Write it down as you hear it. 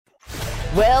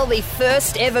Well, the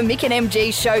first ever Mick and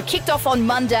MG show kicked off on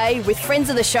Monday with friends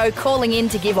of the show calling in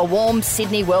to give a warm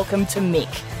Sydney welcome to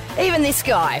Mick. Even this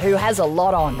guy, who has a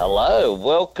lot on. Hello,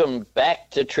 welcome back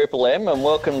to Triple M and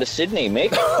welcome to Sydney, Mick.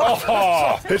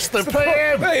 Oh, it's the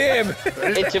PM.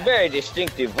 It's a very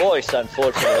distinctive voice,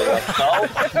 unfortunately, I'm told.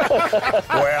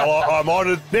 Well, I'm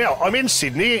honoured. Now, I'm in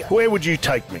Sydney. Where would you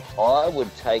take me? I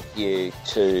would take you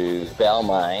to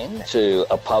Balmain to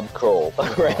a pub crawl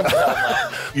around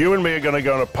Balmain. You and me are going to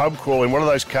go on a pub crawl in one of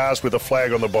those cars with a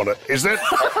flag on the bonnet. Is that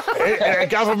a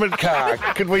government car?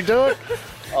 Could we do it?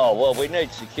 Oh, well, we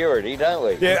need security, don't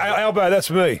we? Yeah, Albo,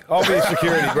 that's me. I'll be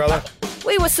security, brother.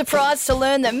 We were surprised to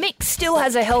learn that Mick still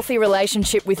has a healthy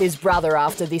relationship with his brother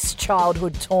after this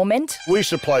childhood torment. We used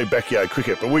to play backyard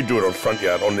cricket, but we do it on front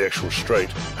yard, on the actual street.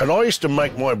 And I used to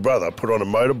make my brother put on a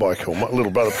motorbike, or my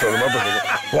little brother put on a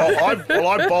motorbike, while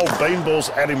I bowled bean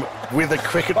balls at him with a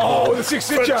cricket ball with a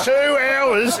six-incher. for 2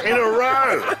 hours in a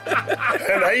row.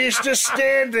 And I used to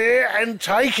stand there and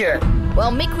take it.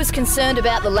 While Mick was concerned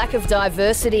about the lack of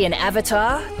diversity in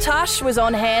Avatar, Tash was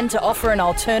on hand to offer an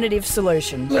alternative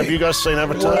solution. Have you guys seen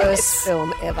Avatar? Worst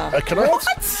film ever. Can I?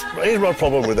 Here's my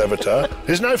problem with Avatar.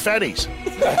 There's no fatties.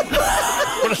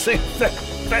 I want to see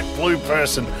that blue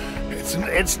person.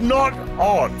 It's not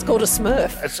on. It's called a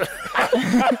Smurf.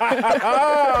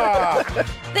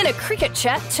 Then a cricket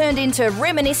chat turned into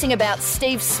reminiscing about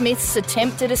Steve Smith's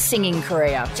attempt at a singing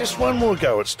career. Just one more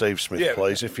go at Steve Smith,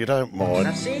 please, if you don't mind.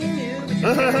 I've seen you with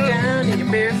your head down in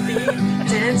your bare feet,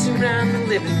 dancing around the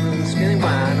living room, spilling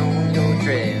wine on your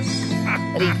dress.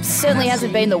 But he certainly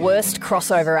hasn't been the worst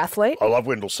crossover athlete. I love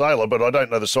Wendell Saylor, but I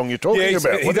don't know the song you're talking Yeah,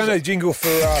 about. he done a jingle for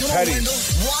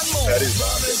Paddy's. Paddy's.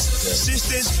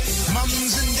 Sisters,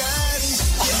 mums and daddies,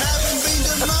 you haven't been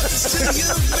to mums till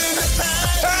you've been to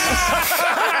Paddy's.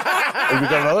 Have we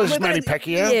got another? This is Manny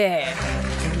Pacquiao? Yeah.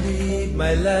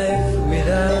 My life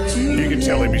without you. You can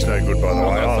tell him he's no good, by the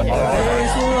way.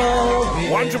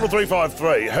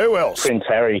 13353. Who else? Prince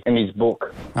Harry in his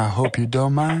book. I hope you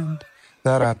don't mind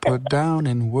that I put down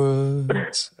in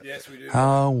words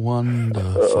how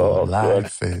wonderful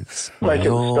life is when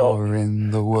you're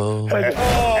in the world.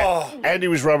 And he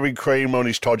was rubbing cream on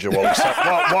his todger while he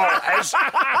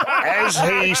sang. As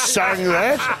he sang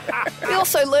that. We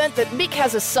also learnt that Mick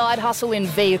has a side hustle in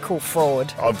vehicle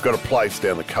fraud. I've got a place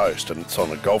down the coast and it's on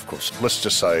a golf course. Let's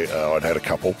just say I'd had a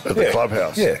couple at the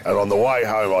clubhouse. Yeah. And on the way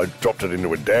home, I dropped it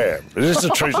into a dam. This is a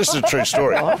true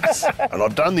story. And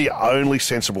I've done the only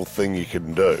sensible thing you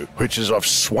can do, which is I've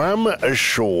swum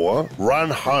ashore, run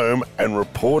home and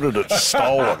reported it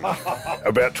stolen.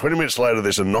 About 20 minutes later,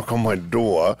 there's a knock on my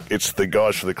door. It's the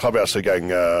guys from the clubhouse. They're going,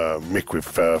 Mick, we've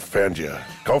found your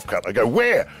golf cart. I go,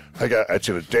 where? They go, it's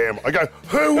in a dam. I go,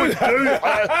 who would do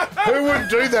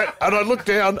that? And I look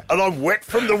down and I'm wet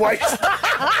from the waist.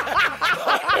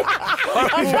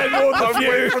 I'm wet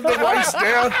from the waist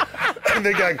down. And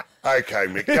they're going, okay,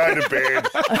 Mick, go to bed.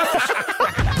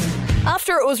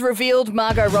 After it was revealed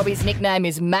Margot Robbie's nickname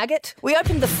is Maggot, we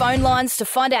opened the phone lines to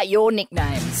find out your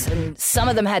nicknames, and some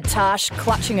of them had Tash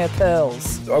clutching her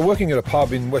pearls. I'm working at a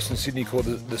pub in Western Sydney called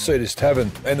the Cedars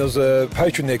Tavern, and there was a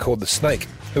patron there called the Snake,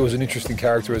 who was an interesting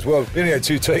character as well. He only had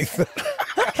 2 teeth. Good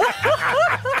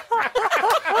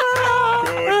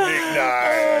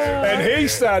nickname. And he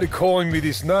started calling me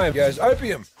this name. He goes,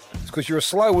 Opium. It's because you're a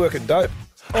slow working dope.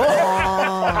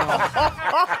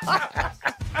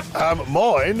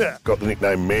 Mine got the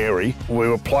nickname Mary. We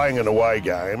were playing an away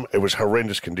game. It was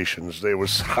horrendous conditions. There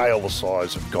was hail the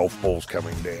size of golf balls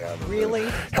coming down. Really?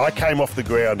 I came off the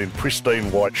ground in pristine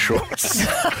white shorts.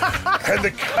 And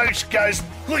the coach goes,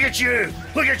 look at you,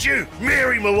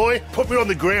 Mary Malloy. Put me on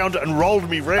the ground and rolled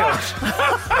me round.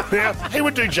 Now, he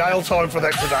would do jail time for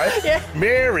that today. Yeah.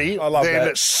 Mary then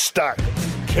that. stuck.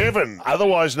 Kevin,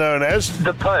 otherwise known as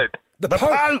The Pope. the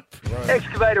Pope.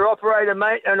 Excavator operator,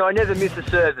 mate, and I never miss a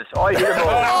service. I hit them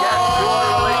all.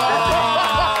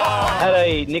 Had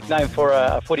a nickname for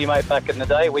a footy mate back in the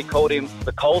day. We called him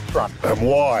the Cold Front. And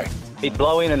why? He'd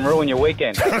blow in and ruin your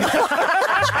weekend.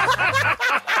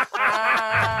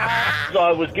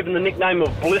 I was given the nickname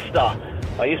of Blister.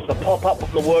 I used to pop up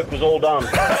when the work was all done.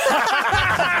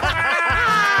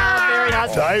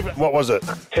 Dave, what was it?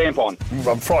 Tampon.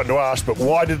 I'm frightened to ask, but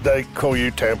why did they call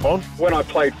you Tampon? When I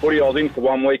played footy, I was in for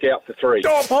 1 week, out for 3. Is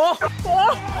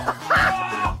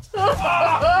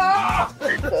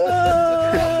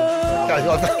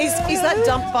that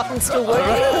dump button still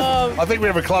working? I think we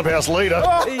have a clubhouse leader.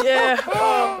 Yeah.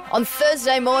 On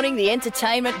Thursday morning, the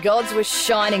entertainment gods were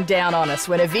shining down on us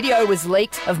when a video was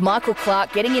leaked of Michael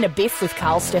Clark getting in a biff with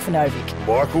Carl Stefanovic.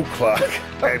 Michael Clark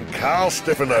and Carl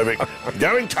Stefanovic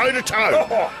going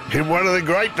toe-to-toe in one of the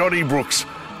great Donnybrooks.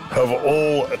 of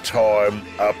all time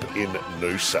up in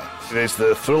Noosa. There's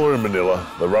the Thriller in Manila,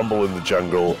 the Rumble in the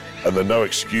Jungle, and the No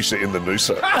Excuser in the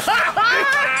Noosa.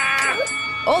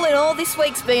 All in all, this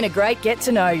week's been a great get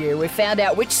to know you. We found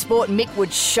out which sport Mick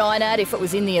would shine at if it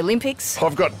was in the Olympics.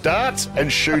 I've got darts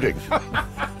and shooting.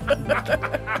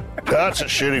 Darts and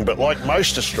shooting, but like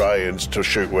most Australians, to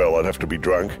shoot well, I'd have to be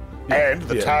drunk. And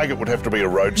the target would have to be a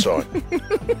road sign.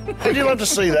 Would you love to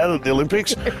see that at the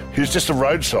Olympics? Here's just a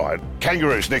road sign.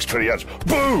 Kangaroos next 20 yards.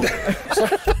 Boom!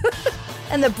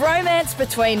 And the bromance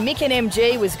between Mick and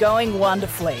MG was going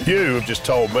wonderfully. You have just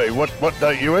told me. What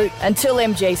don't you eat? Until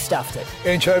MG stuffed it.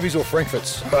 Anchovies or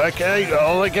frankfurts? Okay,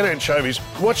 I'll get anchovies.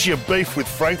 What's your beef with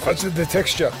frankfurts? The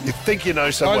texture. You think you know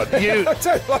someone. You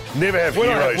never have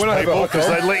heroes, people, because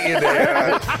they let you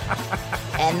down.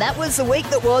 And that was the week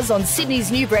that was on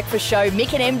Sydney's new breakfast show,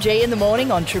 Mick and MG in the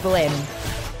morning on Triple M.